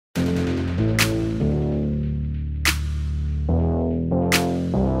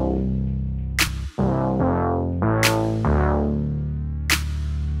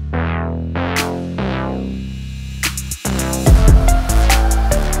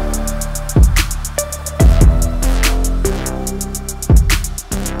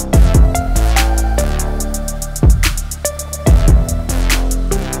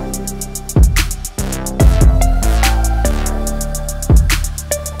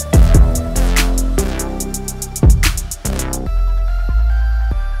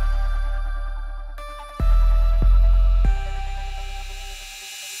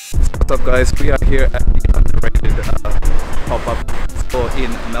guys, we are here at the Underrated pop-up store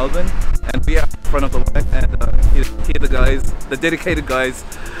in Melbourne, and we are in front of the line, and here the guys, the dedicated guys,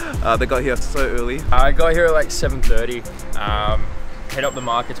 they got here so early. I got here at like 7:30. Hit up the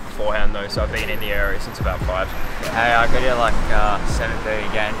markets beforehand though, so I've been in the area since about 5. Hey, I got here like 7:30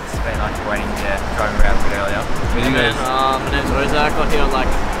 again. It's been like waiting there, driving around a bit earlier. What do you guys? My name's Rosa. I got here at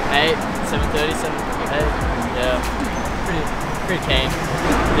like 8, 7:30, 7:58. Yeah, pretty keen.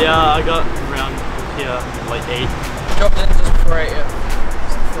 Yeah, I got around here like 8. Dropped in just before 8. Yeah.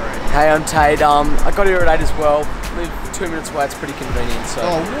 Hey, I'm Tate. I got here at 8 as well. Live 2 minutes away. It's pretty convenient. So.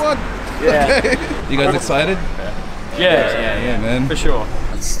 Oh, what? Yeah. You guys excited? Yeah, man. For sure.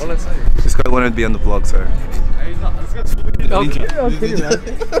 Well, let's see. This guy wanted to be on the vlog, so.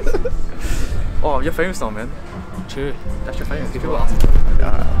 Oh, you're famous now, man. True. That's your famous. People ask.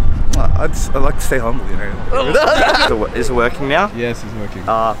 I like to stay humble, you know. Is it working now? Yes, it's working.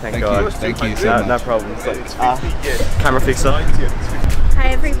 Thank God. Thank you so much. No problem. Camera fixer. Hi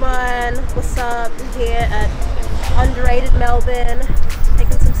everyone, what's up? I'm here at Underrated Melbourne,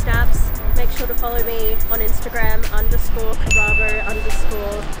 taking some snaps. Make sure to follow me on Instagram _Carabo_.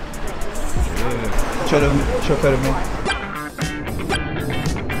 Yeah. Show photo of me.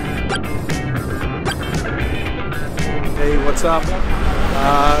 Hey, what's up?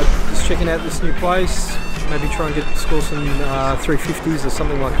 Just checking out this new place. Maybe try and score some 350s or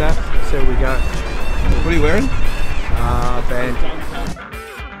something like that. See how we go. What are you wearing? Band.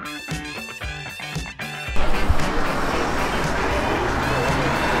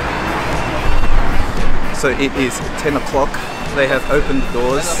 So it is 10 o'clock. They have opened the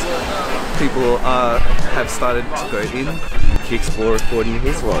doors. People have started to go in. KIXPLORE recording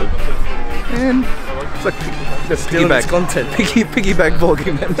his vlog. And it's like just piggyback content. Piggyback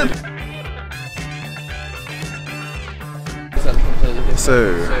vlogging, man. So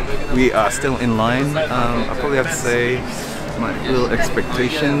we are still in line. I probably have to say my little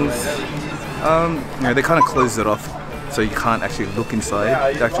expectations. You know, they kind of closed it off, so you can't actually look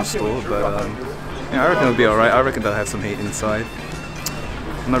inside the actual store. But yeah, I reckon it'll be alright. I reckon they'll have some heat inside.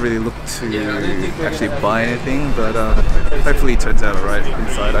 I'm not really looking to actually buy anything, but hopefully it turns out alright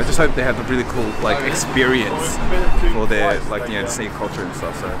inside. I just hope they have a really cool like experience for their like sneaker culture and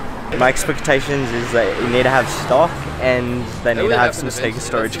stuff. So My expectations is that you need to have stock and they need to have some sneaker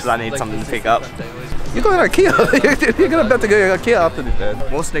storage because I need something to pick up. You're going to IKEA. You're about to go to IKEA after this, man.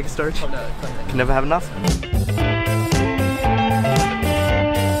 More sneaker storage. Can never have enough.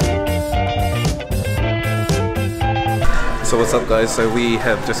 So what's up, guys? So we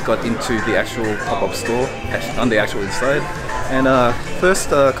have just got into the actual pop-up store on the actual inside, and first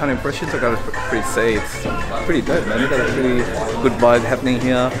kind of impressions I gotta pretty say it's pretty dope, man. They got a pretty good vibe happening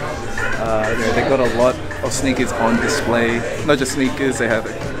here. They got a lot of sneakers on display. Not just sneakers, they have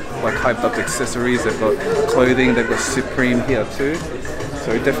like hyped up accessories. They've got clothing. They've got Supreme here too.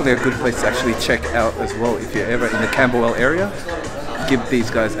 So definitely a good place to actually check out as well if you're ever in the Camberwell area. Give these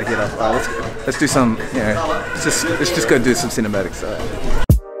guys a hit up. Let's do some, let's just go do some cinematics.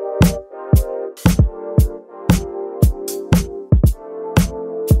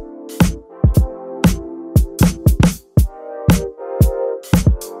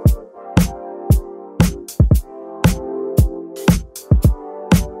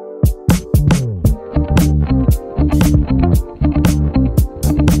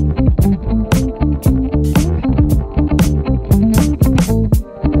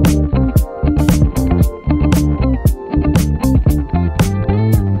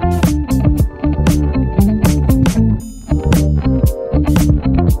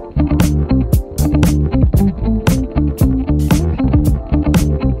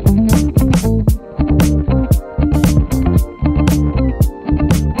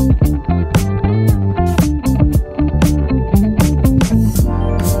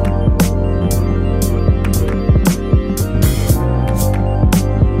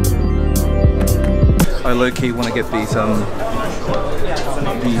 I low-key want to get these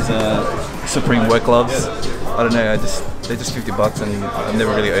Supreme work gloves. I don't know, they're just $50 and I've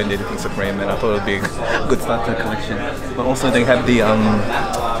never really owned anything Supreme, and I thought it would be a good start to the collection. But also they have the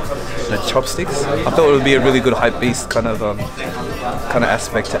chopsticks. I thought it would be a really good hype beast kind of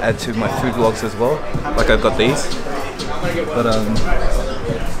aspect to add to my food vlogs as well. Like I've got these, but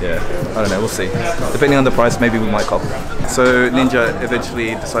yeah, I don't know, we'll see. Depending on the price, maybe we might cop. So Ninja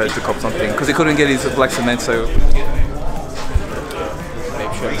eventually decided to cop something because he couldn't get his black cement, so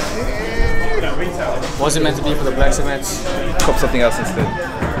Wasn't meant to be for the black cements. Cop something else instead.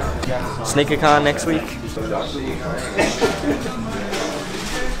 Sneaker con next week.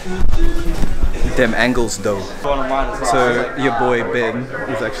 Them angles though. So your boy Ben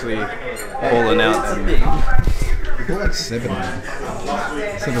is actually balling out. We got like 7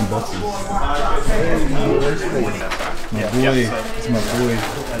 boxes. My boy, it's my boy.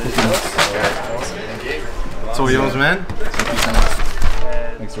 It's all yours, man. Thank you so much.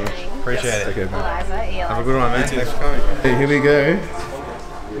 Thanks, Rich. Appreciate it. Okay, man. Have a good one, man. Thanks for coming. Hey, here we go.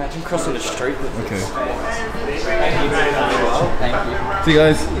 Imagine crossing the street with Okay. Thank you. See you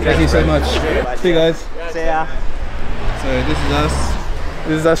guys. Thank you so much. See you guys. See ya. So this is us.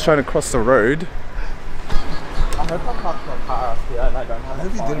 This is us trying to cross the road. I hope I parked my car up here and I don't have I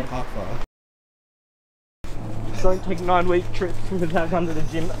hope you didn't park far. Don't take 9-week trips without under the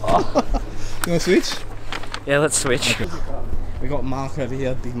gym. Oh. You want to switch? Yeah, let's switch. Okay. We got Mark over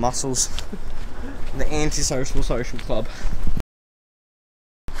here, big muscles. The antisocial social club.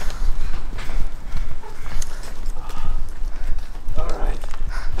 Alright.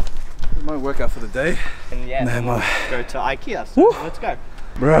 My workout for the day. And yeah, Man, we'll go to IKEA. So let's go.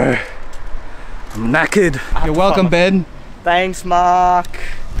 Bro, I'm knackered. You're welcome, Ben. Thanks, Mark.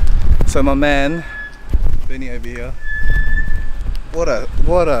 So my man, Benny over here. What a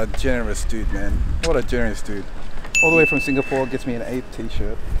generous dude, man. What a generous dude. All the way from Singapore, gets me an 8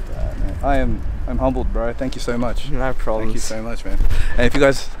 t-shirt. Man, I'm humbled, bro. Thank you so much. No problem. Thank you so much, man. And if you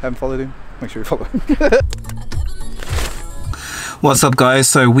guys haven't followed him, make sure you follow him. What's up, guys?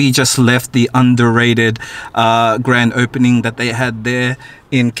 So we just left the underrated grand opening that they had there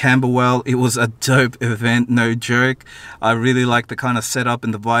in Camberwell. It was a dope event, no joke. I really liked the kind of setup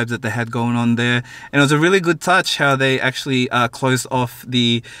and the vibes that they had going on there, and it was a really good touch how they actually closed off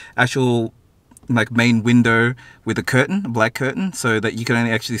the actual like main window with a curtain, a black curtain, so that you could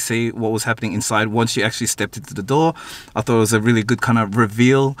only actually see what was happening inside once you actually stepped into the door. I thought it was a really good kind of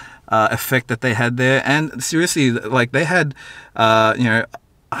reveal effect that they had there, and seriously, like they had you know,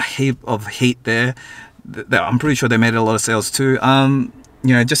 a heap of heat there. I'm pretty sure they made a lot of sales too.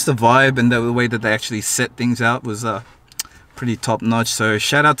 You know, just the vibe and the way that they actually set things out was pretty top notch. So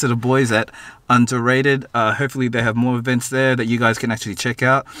shout out to the boys at Underrated. Hopefully they have more events there that you guys can actually check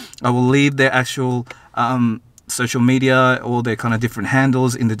out. I will leave their actual social media, all their kind of different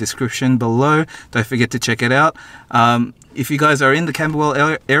handles in the description below. Don't forget to check it out. If you guys are in the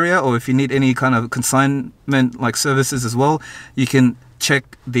Camberwell area, or if you need any kind of consignment like services as well, you can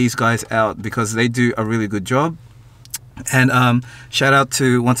check these guys out because they do a really good job. And shout out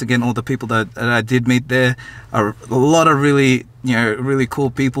to once again all the people that I did meet there. A lot of really, you know, really cool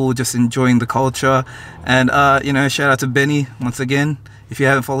people just enjoying the culture. And you know, shout out to Benny once again. If you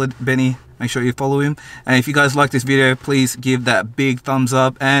haven't followed Benny, make sure you follow him. And if you guys like this video, please give that big thumbs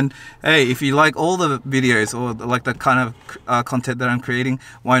up. And hey, if you like all the videos or like the kind of content that I'm creating,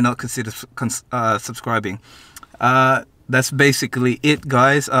 why not consider subscribing? That's basically it,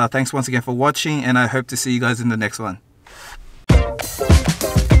 guys. Thanks once again for watching, and I hope to see you guys in the next one.